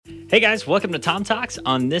Hey guys, welcome to Tom Talks.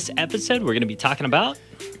 On this episode, we're going to be talking about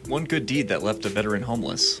one good deed that left a veteran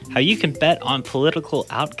homeless, how you can bet on political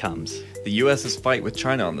outcomes, the U.S.'s fight with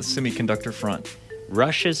China on the semiconductor front,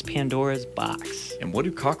 Russia's Pandora's box, and what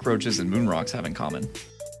do cockroaches and moon rocks have in common?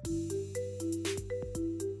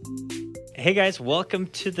 Hey guys, welcome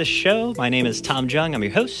to the show. My name is Tom Jung. I'm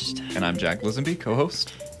your host. And I'm Jack Lisenby,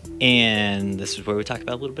 co-host. And this is where we talk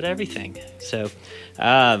about a little bit of everything. So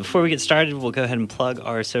before we get started, we'll go ahead and plug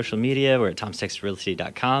our social media. We're at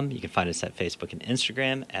tomstexasrealty.com. You can find us at Facebook and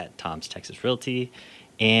Instagram at Tom's Texas Realty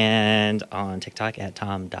and on TikTok at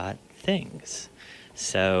tom.things.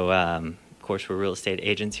 So, of course, we're real estate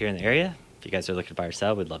agents here in the area. If you guys are looking to buy or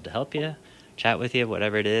sell, we'd love to help you, chat with you,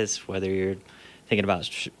 whatever it is, whether you're thinking about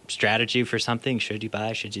strategy for something. Should you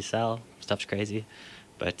buy? Should you sell? Stuff's crazy.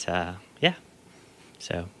 But, yeah.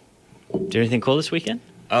 So, do anything cool this weekend?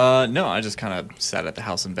 No, I just kind of sat at the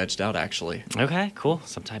house and vegged out, actually. Okay, cool.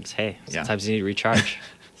 Sometimes you need to recharge.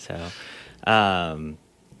 So, I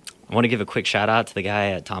want to give a quick shout out to the guy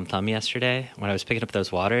at Tom Thumb yesterday. When I was picking up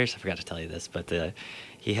those waters, I forgot to tell you this, but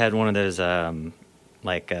he had one of those,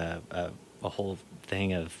 like a whole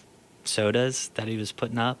thing of sodas that he was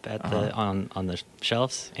putting up at on the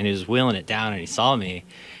shelves, and he was wheeling it down, and he saw me.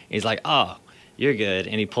 He's like, "Oh, you're good."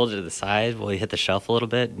 And he pulled it to the side. Well, he hit the shelf a little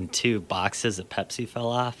bit, and 2 boxes of Pepsi fell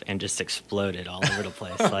off and just exploded all over the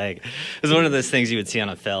place. Like, it was one of those things you would see on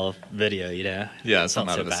a fail video, you know? Yeah,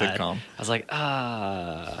 something out of a sitcom. I was like,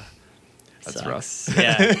 That's rough.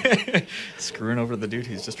 Yeah. Screwing over the dude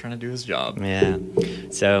who's just trying to do his job. Yeah.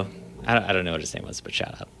 So, I don't know what his name was, but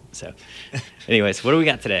shout out. So, anyways, what do we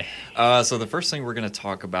got today? So the first thing we're going to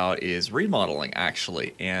talk about is remodeling,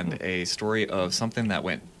 actually, and a story of something that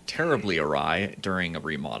went terribly awry during a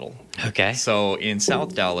remodel. Okay. So in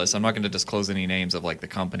South Dallas, I'm not going to disclose any names of like the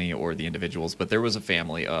company or the individuals, but there was a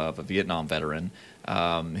family of a Vietnam veteran.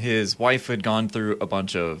 His wife had gone through a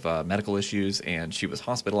bunch of medical issues, and she was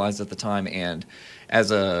hospitalized at the time. And as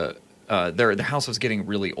their house was getting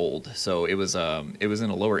really old, so it was in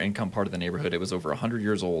a lower income part of the neighborhood. It was over 100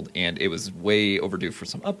 years old, and it was way overdue for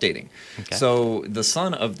some updating. Okay. So the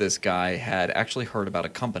son of this guy had actually heard about a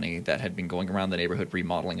company that had been going around the neighborhood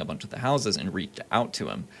remodeling a bunch of the houses and reached out to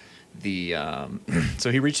him.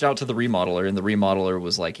 So he reached out to the remodeler, and the remodeler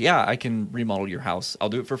was like, "Yeah, I can remodel your house. I'll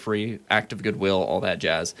do it for free, act of goodwill, all that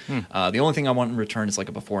jazz. The only thing I want in return is like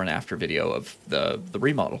a before and after video of the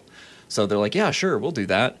remodel." So they're like, "Yeah, sure, we'll do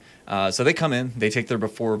that." So they come in, they take their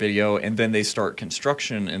before video, and then they start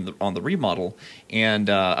construction on the remodel. And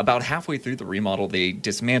about halfway through the remodel, they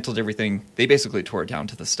dismantled everything. They basically tore it down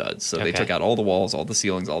to the studs. So they took out all the walls, all the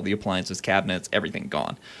ceilings, all the appliances, cabinets, everything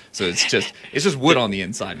gone. So it's just wood on the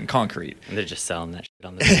inside and concrete. And they're just selling that shit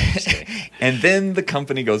on the side. And then the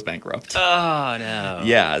company goes bankrupt. Oh, no.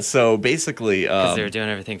 Yeah, so basically... Because they were doing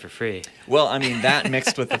everything for free. Well, I mean, that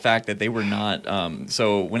mixed with the fact that they were not...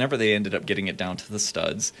 so whenever they ended up getting it down to the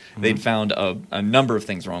studs, they'd found a number of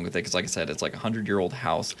things wrong with it. Because like I said, it's like a 100-year-old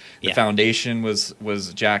house. The foundation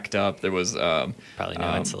was jacked up. There was... probably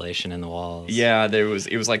no insulation in the walls. Yeah,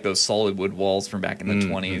 it was like those solid wood walls from back in the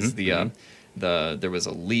 20s. There was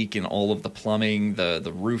a leak in all of the plumbing.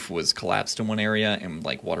 The roof was collapsed in one area, and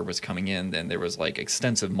like water was coming in. Then there was like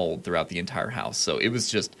extensive mold throughout the entire house. So it was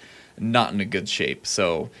just not in a good shape.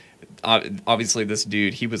 So obviously this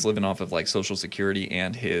dude, he was living off of like Social Security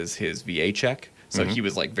and his VA check. So he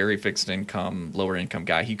was like very fixed income, lower income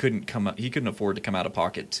guy. He couldn't afford to come out of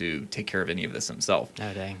pocket to take care of any of this himself.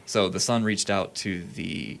 Oh, dang. So the son reached out to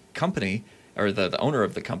the company, or the owner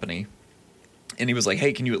of the company, and he was like,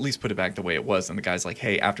 "Hey, can you at least put it back the way it was?" And the guy's like,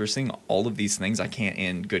 "Hey, after seeing all of these things, I can't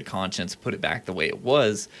in good conscience put it back the way it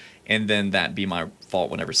was, and then that be my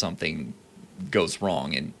fault whenever something goes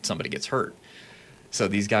wrong and somebody gets hurt." So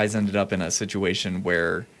these guys ended up in a situation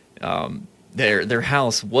where their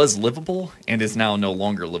house was livable and is now no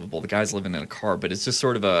longer livable. The guy's living in a car, but it's just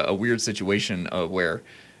sort of a weird situation where,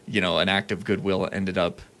 an act of goodwill ended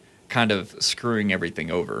up kind of screwing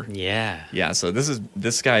everything over. Yeah. Yeah, so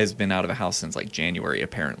this guy has been out of a house since like January,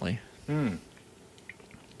 apparently.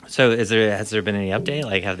 So has there been any update?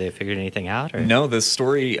 Like, have they figured anything out? Or? No, the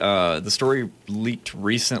story leaked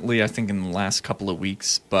recently, I think in the last couple of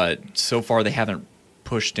weeks, but so far they haven't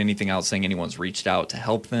pushed anything out saying anyone's reached out to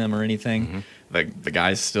help them or anything. The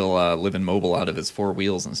guy's still living mobile out of his 4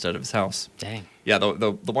 wheels instead of his house. Dang. Yeah,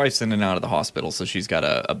 the wife's in and out of the hospital, so she's got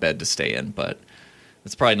a bed to stay in, but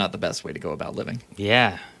it's probably not the best way to go about living.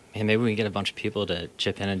 Yeah. Man, maybe we can get a bunch of people to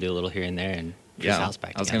chip in and do a little here and there and get his house back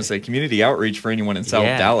together. I was going to say community outreach for anyone in South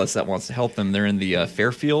Dallas that wants to help them. They're in the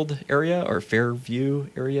Fairfield area or Fairview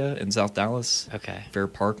area in South Dallas. Okay. Fair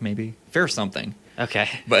Park, maybe. Fair something. Okay.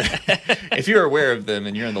 But if you're aware of them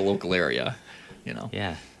and you're in the local area, you know.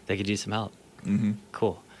 Yeah, they could use some help. Mm-hmm.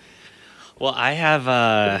 Cool. Well, I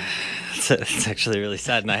have, it's actually really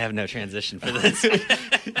sad, and I have no transition for this.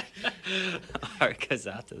 Heart goes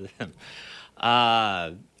out to them.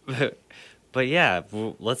 But yeah,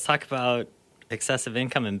 let's talk about excessive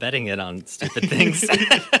income and betting it on stupid things.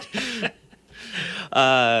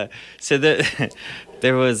 So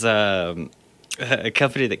there was a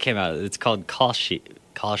company that came out. It's called Kalshi,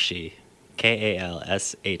 Kalshi,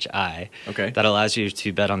 Kalshi, Okay. that allows you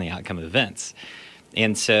to bet on the outcome of events.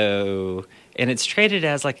 And so, and it's traded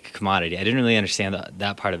as like a commodity. I didn't really understand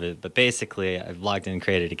that part of it, but basically I've logged in and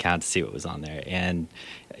created an account to see what was on there. And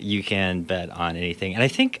you can bet on anything. And I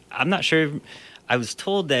think, I'm not sure, I was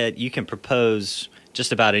told that you can propose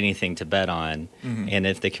just about anything to bet on. Mm-hmm. And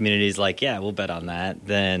if the community's like, yeah, we'll bet on that,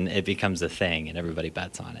 then it becomes a thing and everybody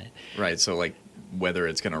bets on it. Right. So like whether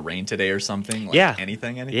it's going to rain today or something, like Yeah.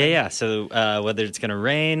 anything. Yeah. So whether it's going to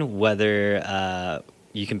rain, whether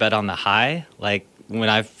you can bet on the high. Like when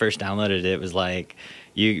I first downloaded it, it was like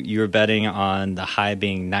you were betting on the high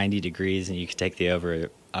being 90 degrees and you could take the over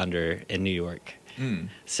under in New York.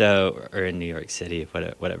 So, or in New York City,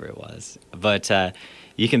 whatever it was. But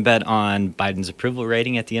you can bet on Biden's approval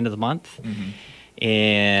rating at the end of the month.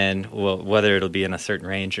 And whether it'll be in a certain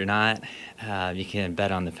range or not. You can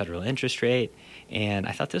bet on the federal interest rate. And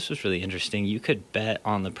I thought this was really interesting. You could bet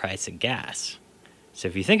on the price of gas. So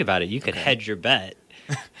if you think about it, you could hedge your bet.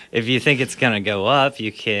 If you think it's going to go up,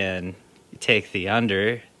 you can take the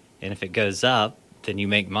under. And if it goes up, then you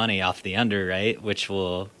make money off the under, right? Which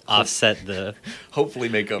will offset the hopefully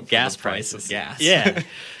make up gas for the price prices. of gas. Yeah.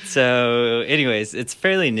 So anyways, it's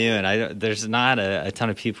fairly new, and there's not a ton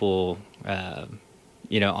of people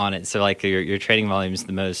on it. So like your trading volume is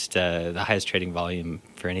the highest trading volume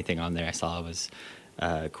for anything on there I saw was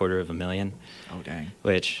 $250,000. Oh, dang.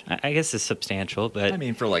 Which I guess is substantial, but I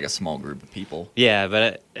mean, for like a small group of people. yeah,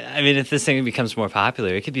 but I mean, if this thing becomes more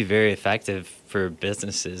popular, it could be very effective for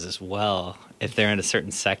businesses as well if they're in a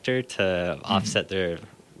certain sector to offset their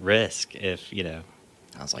risk. If I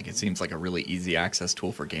was like, it seems like a really easy access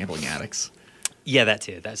tool for gambling addicts. Yeah, that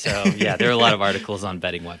too. There are a lot of articles on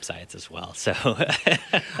betting websites as well. So,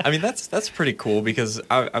 I mean, that's pretty cool because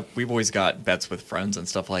we've always got bets with friends and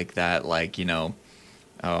stuff like that. Like,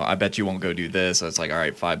 I bet you won't go do this. So it's like, all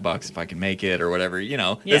right, $5 if I can make it or whatever.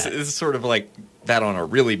 Yeah. This is sort of like that on a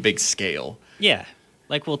really big scale. Yeah.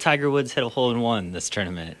 Like, will Tiger Woods hit a hole in one this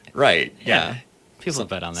tournament? Right. Yeah. People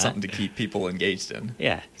bet on that. Something to keep people engaged in.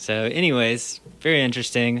 Yeah. So anyways, very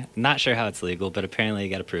interesting. Not sure how it's legal, but apparently it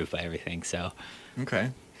got approved by everything. So.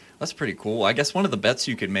 Okay. That's pretty cool. I guess one of the bets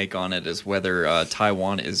you could make on it is whether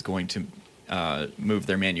Taiwan is going to move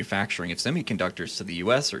their manufacturing of semiconductors to the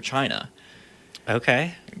U.S. or China.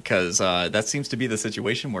 Okay. Because that seems to be the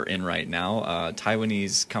situation we're in right now.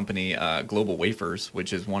 Taiwanese company Global Wafers,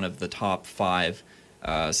 which is one of the top 5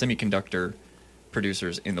 semiconductor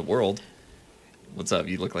producers in the world. What's up?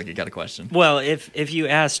 You look like you got a question. Well, if you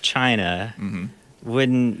ask China,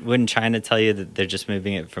 wouldn't China tell you that they're just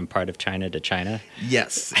moving it from part of China to China?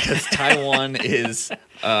 Yes, because Taiwan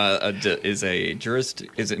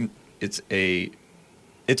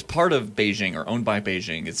it's part of Beijing or owned by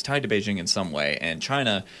Beijing. It's tied to Beijing in some way, and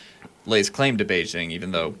China lays claim to Beijing,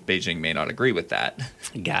 even though Beijing may not agree with that.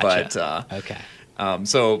 Gotcha. But okay.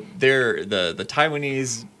 So they're the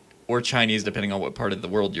Taiwanese or Chinese, depending on what part of the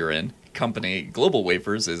world you're in. Company Global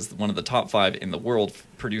Wafers is one of the top 5 in the world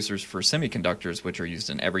producers for semiconductors, which are used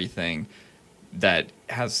in everything that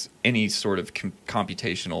has any sort of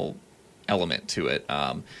computational element to it.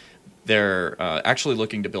 They're actually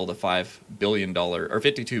looking to build a $5 billion or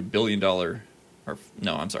 $52 billion,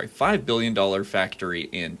 $5 billion factory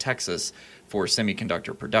in Texas for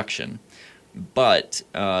semiconductor production. But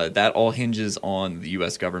that all hinges on the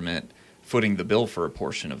U.S. government footing the bill for a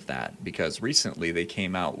portion of that, because recently they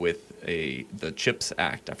came out with the CHIPS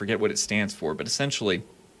Act. I forget what it stands for, but essentially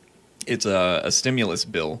it's a stimulus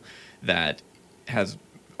bill that has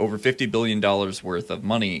over $50 billion worth of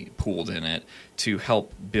money pooled in it to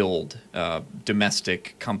help build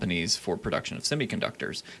domestic companies for production of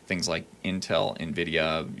semiconductors, things like Intel,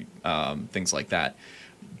 NVIDIA, things like that.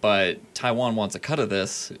 But Taiwan wants a cut of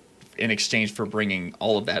this in exchange for bringing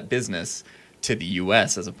all of that business to the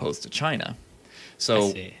U.S. as opposed to China.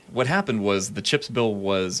 So what happened was the CHIPS bill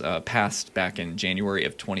was passed back in January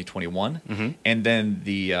of 2021, and then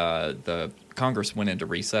the Congress went into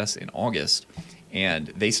recess in August, and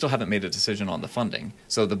they still haven't made a decision on the funding.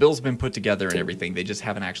 So the bill's been put together and everything. They just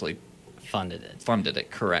haven't actually funded it. Funded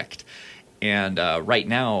it, correct. And right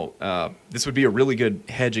now, this would be a really good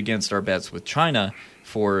hedge against our bets with China,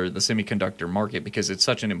 for the semiconductor market because it's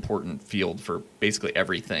such an important field for basically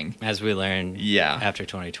everything. As we learned Yeah. after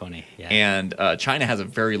 2020. Yeah. And China has a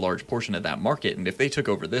very large portion of that market. And if they took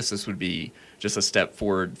over this would be just a step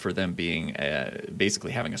forward for them being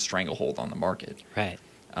basically having a stranglehold on the market. Right.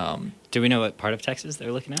 Do we know what part of Texas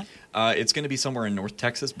they're looking at? It's going to be somewhere in North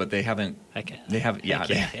Texas, but they haven't. Okay. They haven't. Yeah.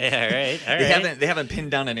 Okay. Yeah. All right. All They right. haven't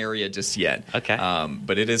pinned down an area just yet. Okay.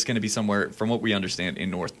 But it is going to be somewhere, from what we understand, in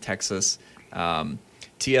North Texas.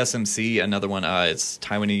 TSMC, another one, it's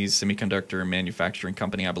Taiwanese Semiconductor Manufacturing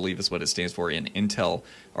Company, I believe is what it stands for, and Intel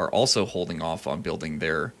are also holding off on building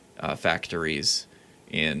their factories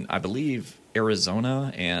in, I believe,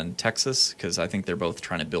 Arizona and Texas, because I think they're both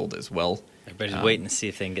trying to build as well. Everybody's waiting to see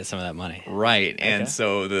if they can get some of that money. Right, and Okay.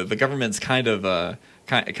 so the government's kind of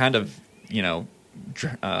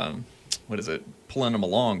what is it, pulling them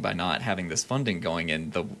along by not having this funding going,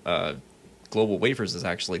 and the Global Wafers is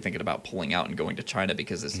actually thinking about pulling out and going to China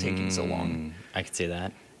because it's taking so long. I could see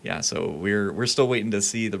that. Yeah, so we're still waiting to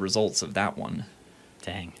see the results of that one.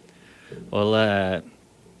 Dang. Well,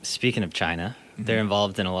 speaking of China, they're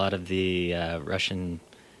involved in a lot of the Russian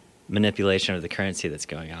manipulation of the currency that's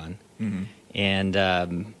going on. Mm-hmm.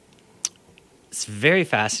 And it's very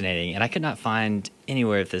fascinating. And I could not find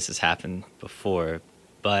anywhere if this has happened before.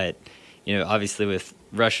 But, obviously with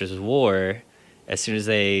Russia's war, as soon as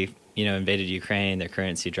they, invaded Ukraine, their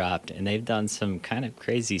currency dropped. And they've done some kind of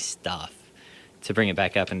crazy stuff to bring it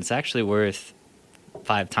back up. And it's actually worth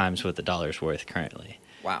 5 times what the dollar's worth currently.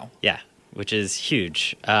 Wow. Yeah, which is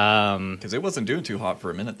huge. Because it wasn't doing too hot for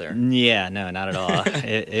a minute there. Yeah, no, not at all.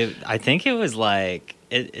 I think it was like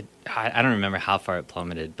I don't remember how far it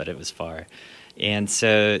plummeted, but it was far. And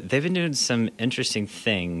so they've been doing some interesting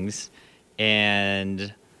things,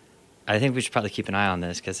 and I think we should probably keep an eye on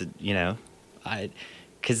this because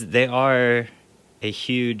because they are a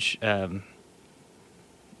huge.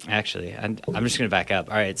 Actually, I'm just going to back up.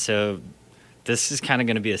 All right, so this is kind of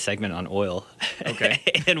going to be a segment on oil, Okay,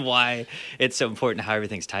 and why it's so important, how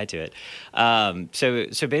everything's tied to it.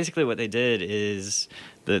 So basically, what they did is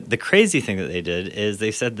the crazy thing that they did is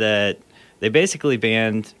they said that they basically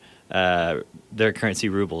banned their currency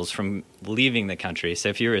rubles from leaving the country. So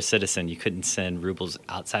if you were a citizen, you couldn't send rubles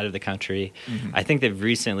outside of the country. Mm-hmm. I think they've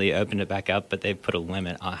recently opened it back up, but they've put a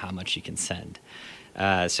limit on how much you can send.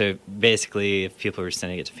 So basically, if people were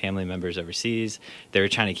sending it to family members overseas, they were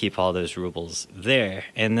trying to keep all those rubles there.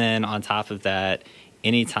 And then on top of that,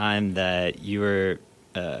 anytime that you were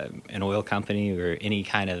an oil company or any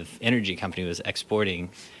kind of energy company was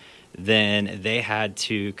exporting, then they had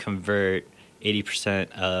to convert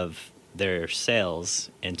 80% of their sales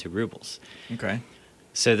into rubles. okay.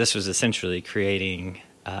 So this was essentially creating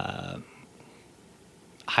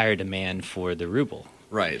higher demand for the ruble.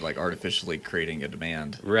 Right, like artificially creating a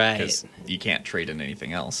demand. Right. Because you can't trade in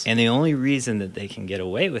anything else. And the only reason that they can get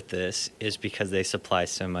away with this is because they supply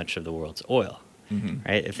so much of the world's oil. Mm-hmm.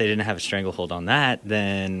 Right? If they didn't have a stranglehold on that,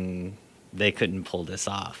 then they couldn't pull this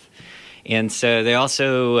off. And so they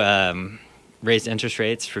also raised interest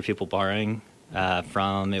rates for people borrowing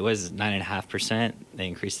from, it was 9.5%. They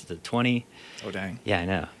increased it to 20. Oh, dang. Yeah, I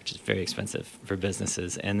know, which is very expensive for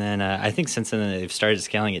businesses. And then I think since then they've started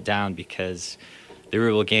scaling it down because the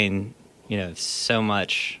ruble gained, so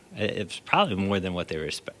much. It's probably more than what they were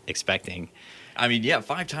expecting. I mean, yeah,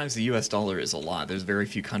 5 times the U.S. dollar is a lot. There's very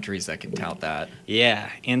few countries that can tout that. Yeah,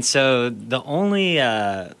 and so the only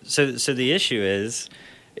so the issue is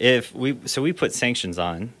if we put sanctions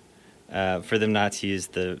on for them not to use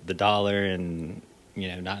the dollar and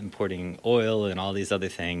not importing oil and all these other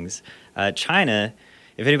things. China,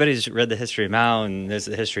 if anybody's read the history of Mao and there's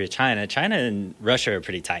the history of China and Russia are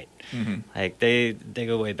pretty tight. Mm-hmm. Like they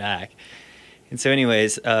go way back. And so,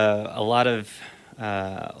 anyways, a lot of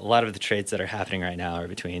the trades that are happening right now are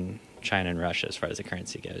between China and Russia as far as the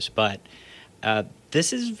currency goes. But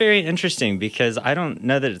this is very interesting because I don't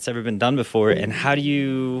know that it's ever been done before. And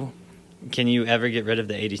can you ever get rid of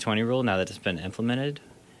the 80-20 rule now that it's been implemented?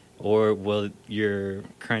 Or will your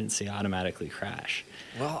currency automatically crash?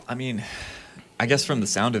 Well, I mean, I guess from the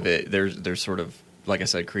sound of it, there's sort of, like I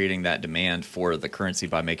said, creating that demand for the currency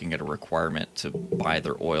by making it a requirement to buy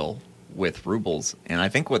their oil with rubles. And I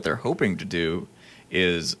think what they're hoping to do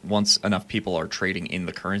is once enough people are trading in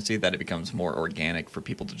the currency that it becomes more organic for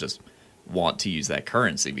people to just want to use that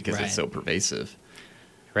currency because Right. it's so pervasive.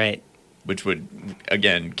 Right. Which would,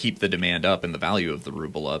 again, keep the demand up and the value of the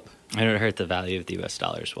ruble up. And it would hurt the value of the U.S.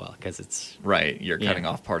 dollar as well because it's... Right. You're cutting Yeah.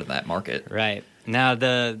 off part of that market. Right. Now,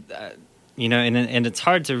 and it's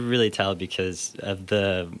hard to really tell because of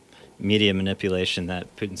the media manipulation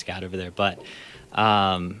that Putin's got over there. But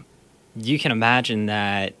you can imagine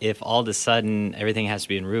that if all of a sudden everything has to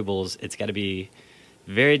be in rubles, it's got to be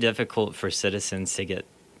very difficult for citizens to get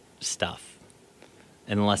stuff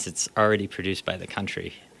unless it's already produced by the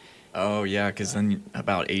country. Oh yeah, because then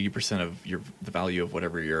about 80% of the value of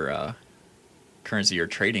whatever your currency you're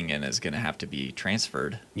trading in is going to have to be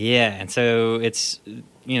transferred. Yeah, and so it's,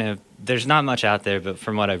 there's not much out there, but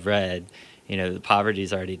from what I've read, the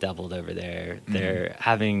poverty's already doubled over there. Mm-hmm. They're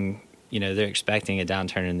having, they're expecting a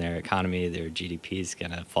downturn in their economy. Their GDP is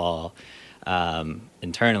going to fall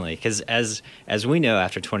internally. Because as we know,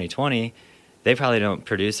 after 2020, they probably don't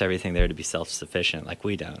produce everything there to be self-sufficient like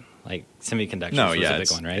we don't. Like semiconductors was a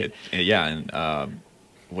big one, right? And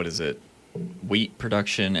what is it? Wheat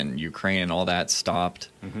production and Ukraine and all that stopped.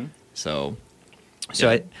 Mm-hmm. So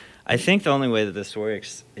I think the only way that this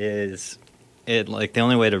works is the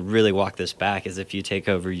only way to really walk this back is if you take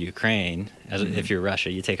over Ukraine. If you're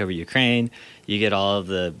Russia, you take over Ukraine, you get all of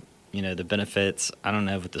the the benefits. I don't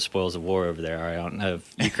know what the spoils of war over there are. I don't know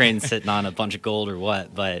if Ukraine's sitting on a bunch of gold or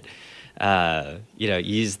what, but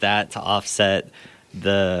use that to offset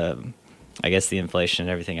the inflation and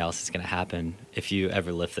everything else that's going to happen if you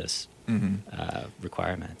ever lift this.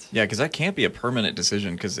 Requirements. Yeah, because that can't be a permanent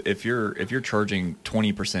decision. Because if you're charging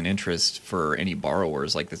 20% interest for any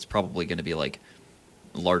borrowers, like that's probably going to be like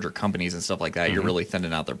larger companies and stuff like that. Mm-hmm. You're really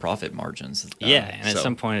thinning out their profit margins. At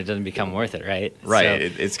some point it doesn't become worth it, right?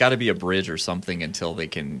 Right. So, it's got to be a bridge or something until they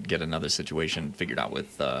can get another situation figured out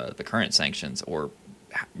with the current sanctions or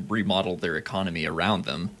remodel their economy around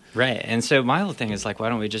them. Right. And so my whole thing is like, why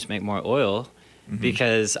don't we just make more oil? Mm-hmm.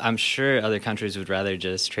 Because I'm sure other countries would rather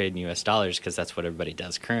just trade in U.S. dollars because that's what everybody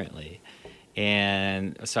does currently.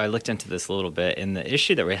 And so I looked into this a little bit, and the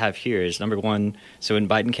issue that we have here is, number one, so when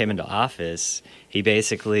Biden came into office, he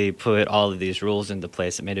basically put all of these rules into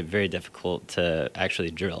place that made it very difficult to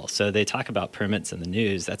actually drill. So they talk about permits in the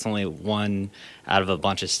news. That's only one out of a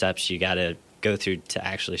bunch of steps you got to go through to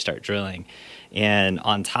actually start drilling. And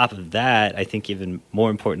on top of that, I think even more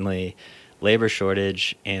importantly, labor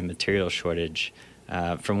shortage and material shortage.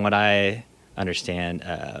 From what I understand,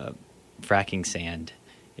 fracking sand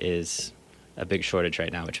is a big shortage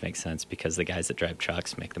right now, which makes sense because the guys that drive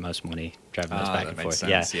trucks make the most money driving those back and forth.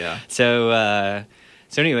 Sense, yeah. So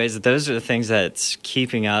anyways, those are the things that's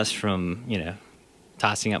keeping us from,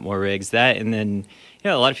 tossing up more rigs. That, and then,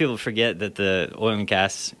 a lot of people forget that the oil and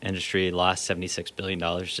gas industry lost $76 billion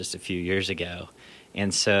just a few years ago.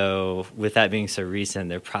 And so with that being so recent,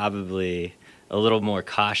 they're probably a little more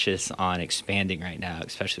cautious on expanding right now,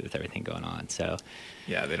 especially with everything going on. So,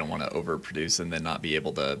 yeah, they don't want to overproduce and then not be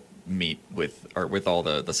able to meet with all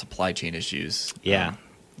the supply chain issues. Yeah.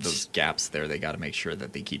 Those gaps there, they got to make sure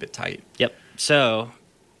that they keep it tight. Yep. So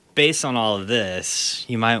based on all of this,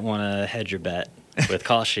 you might want to hedge your bet with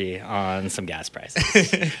Kalshi on some gas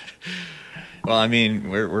prices. Well, I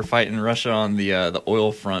mean, we're fighting Russia on the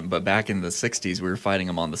oil front, but back in the 60s, we were fighting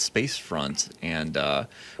them on the space front. And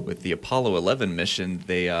with the Apollo 11 mission,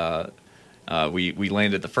 we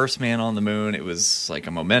landed the first man on the moon. It was like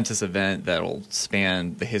a momentous event that'll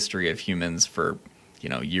span the history of humans for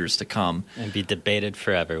years to come and be debated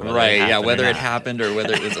forever. Whether it happened or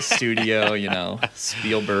whether it was a studio,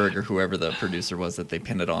 Spielberg or whoever the producer was that they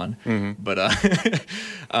pinned it on. Mm-hmm.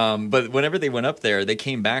 But whenever they went up there, they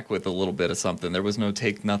came back with a little bit of something. There was no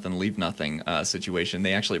take nothing, leave nothing situation.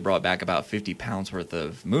 They actually brought back about 50 pounds worth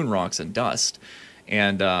of moon rocks and dust.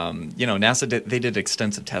 And NASA did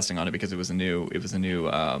extensive testing on it because it was a new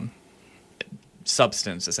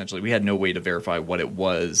substance. Essentially, we had no way to verify what it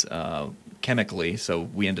was chemically, so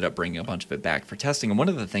we ended up bringing a bunch of it back for testing. And one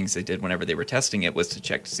of the things they did whenever they were testing it was to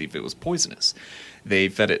check to see if it was poisonous. They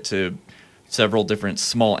fed it to several different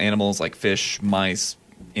small animals like fish, mice,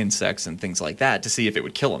 insects, and things like that to see if it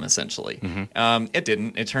would kill them, essentially. Mm-hmm. It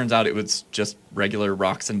didn't. It turns out it was just regular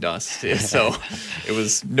rocks and dust, so it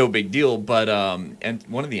was no big deal. But and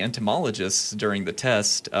one of the entomologists during the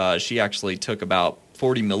test, she actually took about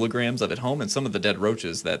 40 milligrams of it home, and some of the dead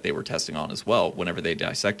roaches that they were testing on as well whenever they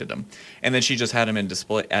dissected them. And then she just had them in a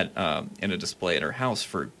display at her house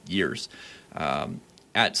for years.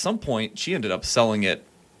 At some point, she ended up selling it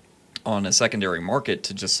on a secondary market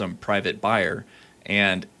to just some private buyer.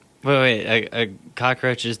 And wait,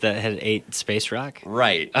 cockroaches that had ate space rock?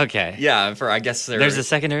 Right. Okay. Yeah, I guess there's a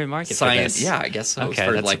secondary market for this. Yeah, I guess so. Okay,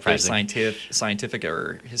 for that's like surprising. scientific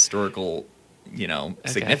or historical,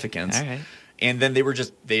 significance. All right. And then they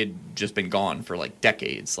had just been gone for like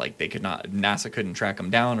decades. Like NASA couldn't track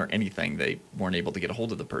them down or anything. They weren't able to get a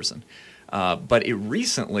hold of the person. But it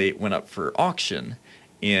recently went up for auction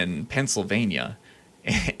in Pennsylvania,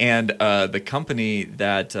 and the company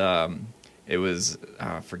that it was,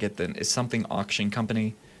 it's something auction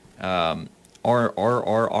company.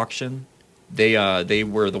 RRR auction. They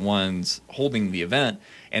were the ones holding the event,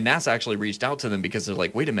 and NASA actually reached out to them because they're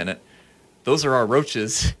like, wait a minute, those are our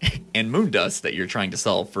roaches and moon dust that you're trying to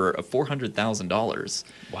sell for $400,000.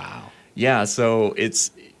 Wow. Yeah, so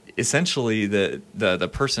it's essentially the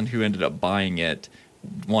person who ended up buying it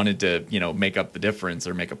wanted to, make up the difference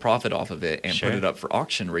or make a profit off of it and Sure. put it up for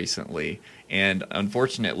auction recently. And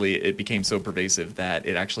unfortunately, it became so pervasive that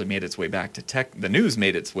it actually made its way back to the news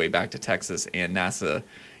made its way back to Texas, and NASA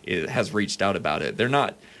has reached out about it. They're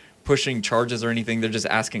not pushing charges or anything. They're just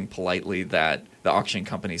asking politely that the auction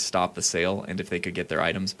companies stop the sale and if they could get their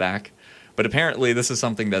items back. But apparently, this is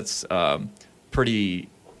something that's pretty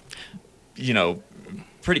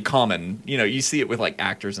common. You see it with like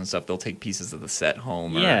actors and stuff. They'll take pieces of the set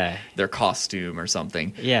home or their costume or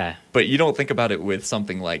something. Yeah. But you don't think about it with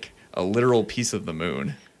something like a literal piece of the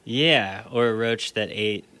moon. Yeah, or a roach that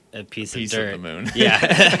ate a piece of dirt. Of the moon.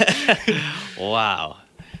 Yeah. Wow.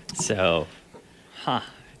 So,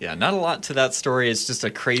 Yeah, not a lot to that story. It's just a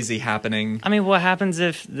crazy happening. I mean, what happens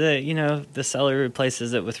if the seller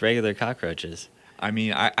replaces it with regular cockroaches? I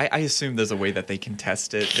mean, I assume there's a way that they can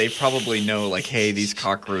test it. They probably know, like, hey, these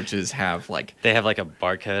cockroaches have, like... They have, like, a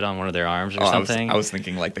barcode on one of their arms or something? I was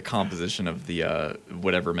thinking, like, the composition of the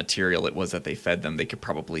whatever material it was that they fed them. They could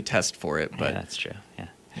probably test for it, but... Yeah, that's true, yeah.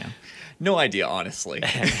 No idea, honestly.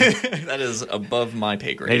 That is above my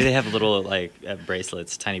pay grade. Maybe they have little, like,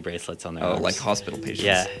 bracelets, tiny bracelets on their arms. Oh, like hospital patients.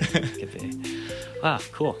 Yeah, could be. Wow,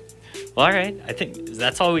 cool. Well, all right. I think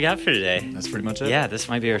that's all we got for today. That's pretty much it. Yeah, this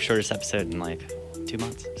might be our shortest episode in, like, 2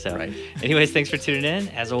 months. So, right. Anyways, thanks for tuning in.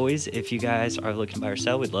 As always, if you guys are looking to buy or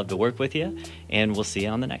sell, we'd love to work with you, and we'll see you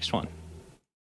on the next one.